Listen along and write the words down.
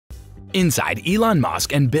Inside Elon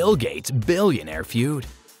Musk and Bill Gates' billionaire feud.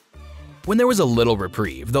 When there was a little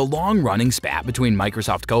reprieve, the long-running spat between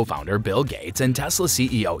Microsoft co-founder Bill Gates and Tesla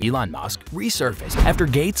CEO Elon Musk resurfaced after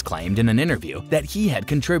Gates claimed in an interview that he had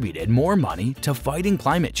contributed more money to fighting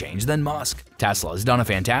climate change than Musk. Tesla has done a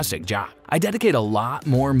fantastic job. I dedicate a lot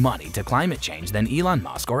more money to climate change than Elon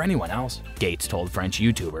Musk or anyone else, Gates told French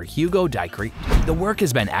YouTuber Hugo Decrypte. The work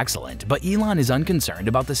has been excellent, but Elon is unconcerned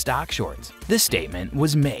about the stock shorts. This statement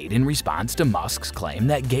was made in response to Musk's claim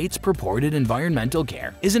that Gates' purported environmental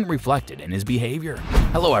care isn't reflected in his behavior.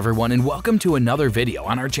 Hello everyone and welcome to another video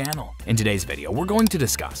on our channel. In today's video, we're going to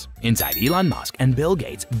discuss inside Elon Musk and Bill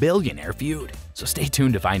Gates' billionaire feud. So stay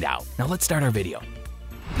tuned to find out. Now let's start our video.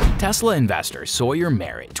 Tesla investor Sawyer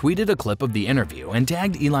Merritt tweeted a clip of the interview and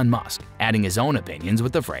tagged Elon Musk, adding his own opinions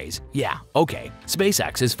with the phrase, "Yeah, okay."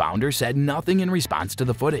 SpaceX's founder said nothing in response to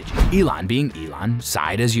the footage. Elon, being Elon,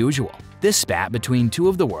 sighed as usual. This spat between two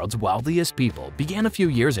of the world's wealthiest people began a few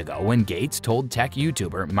years ago when Gates told tech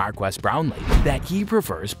YouTuber Marques Brownlee that he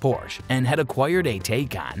prefers Porsche and had acquired a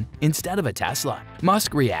Taycan instead of a Tesla.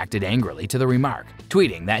 Musk reacted angrily to the remark,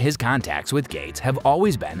 tweeting that his contacts with Gates have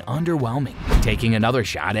always been underwhelming. Taking another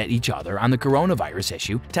shot at each other on the coronavirus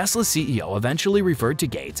issue, Tesla's CEO eventually referred to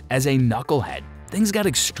Gates as a knucklehead. Things got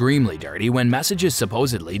extremely dirty when messages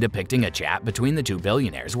supposedly depicting a chat between the two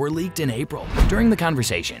billionaires were leaked in April. During the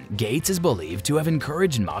conversation, Gates is believed to have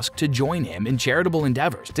encouraged Musk to join him in charitable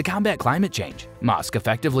endeavors to combat climate change. Musk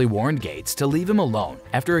effectively warned Gates to leave him alone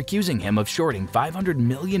after accusing him of shorting $500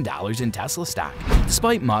 million in Tesla stock.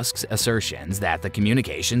 Despite Musk's assertions that the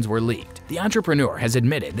communications were leaked, the entrepreneur has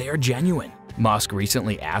admitted they are genuine. Musk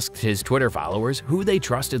recently asked his Twitter followers who they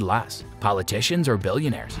trusted less, politicians or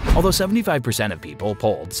billionaires. Although 75% of people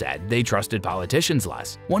polled said they trusted politicians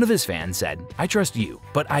less, one of his fans said, "I trust you,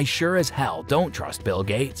 but I sure as hell don't trust Bill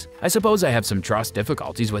Gates. I suppose I have some trust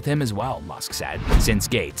difficulties with him as well," Musk said, since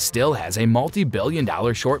Gates still has a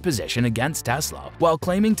multi-billion-dollar short position against Tesla while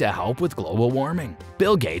claiming to help with global warming.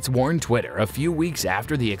 Bill Gates warned Twitter a few weeks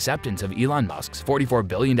after the acceptance of Elon Musk's $44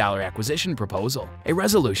 billion acquisition proposal. A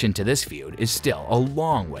resolution to this feud is still a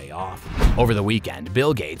long way off. Over the weekend,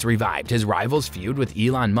 Bill Gates revived his rival's feud with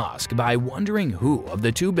Elon Musk by wondering who of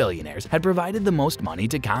the two billionaires had provided the most money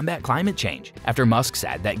to combat climate change. After Musk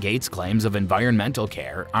said that Gates' claims of environmental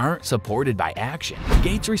care aren't supported by action,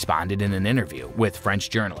 Gates responded in an interview with French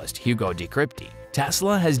journalist Hugo Decrypte.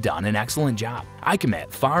 "Tesla has done an excellent job. I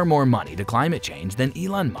commit far more money to climate change than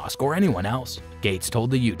Elon Musk or anyone else," Gates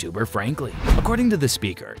told the YouTuber frankly. According to the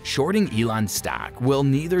speaker, shorting Elon's stock will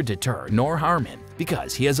neither deter nor harm him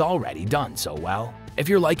because he has already done so well. If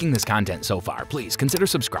you're liking this content so far, please consider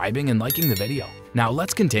subscribing and liking the video. Now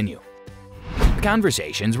let's continue. The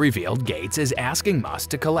conversations revealed Gates is asking Musk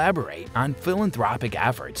to collaborate on philanthropic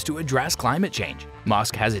efforts to address climate change.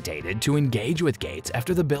 Musk hesitated to engage with Gates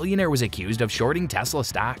after the billionaire was accused of shorting Tesla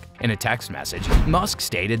stock. In a text message, Musk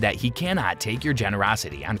stated that he cannot take your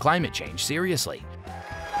generosity on climate change seriously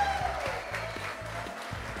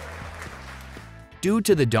due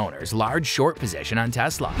to the donor's large short position on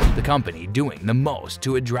Tesla, the company doing the most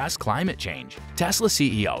to address climate change. Tesla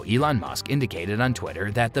CEO Elon Musk indicated on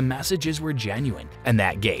Twitter that the messages were genuine and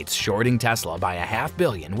that Gates shorting Tesla by $500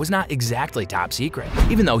 million was not exactly top secret,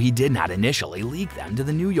 even though he did not initially leak them to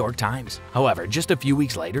the New York Times. However, just a few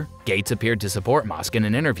weeks later, Gates appeared to support Musk in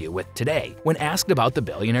an interview with Today when asked about the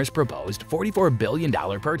billionaire's proposed $44 billion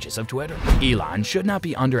purchase of Twitter. Elon should not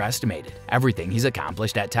be underestimated. Everything he's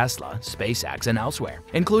accomplished at Tesla, SpaceX, and elsewhere,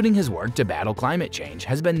 including his work to battle climate change,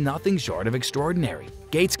 has been nothing short of extraordinary.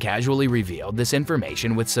 Gates casually revealed this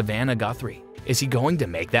information with Savannah Guthrie. Is he going to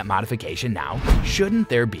make that modification now? Shouldn't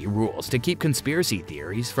there be rules to keep conspiracy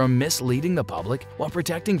theories from misleading the public while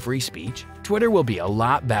protecting free speech? Twitter will be a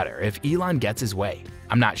lot better if Elon gets his way.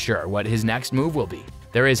 I'm not sure what his next move will be.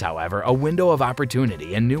 There is, however, a window of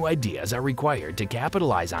opportunity and new ideas are required to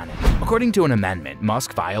capitalize on it. According to an amendment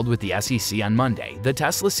Musk filed with the SEC on Monday, the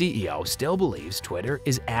Tesla CEO still believes Twitter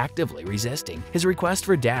is actively resisting his request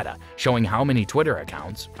for data showing how many Twitter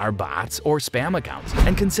accounts are bots or spam accounts,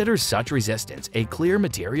 and considers such resistance a clear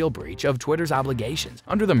material breach of Twitter's obligations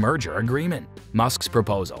under the merger agreement. Musk's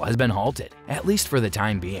proposal has been halted, at least for the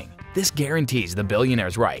time being. This guarantees the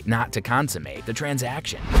billionaire's right not to consummate the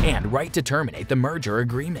transaction and right to terminate the merger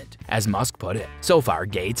agreement, as Musk put it. So far,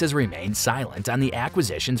 Gates has remained silent on the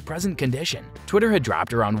acquisition's present condition. Twitter had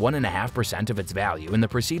dropped around 1.5% of its value in the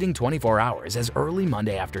preceding 24 hours as early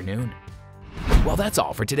Monday afternoon. Well, that's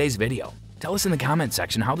all for today's video. Tell us in the comment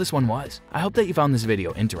section how this one was. I hope that you found this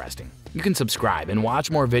video interesting. You can subscribe and watch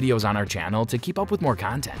more videos on our channel to keep up with more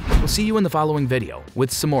content. We'll see you in the following video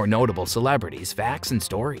with some more notable celebrities, facts, and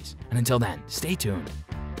stories. And until then, stay tuned.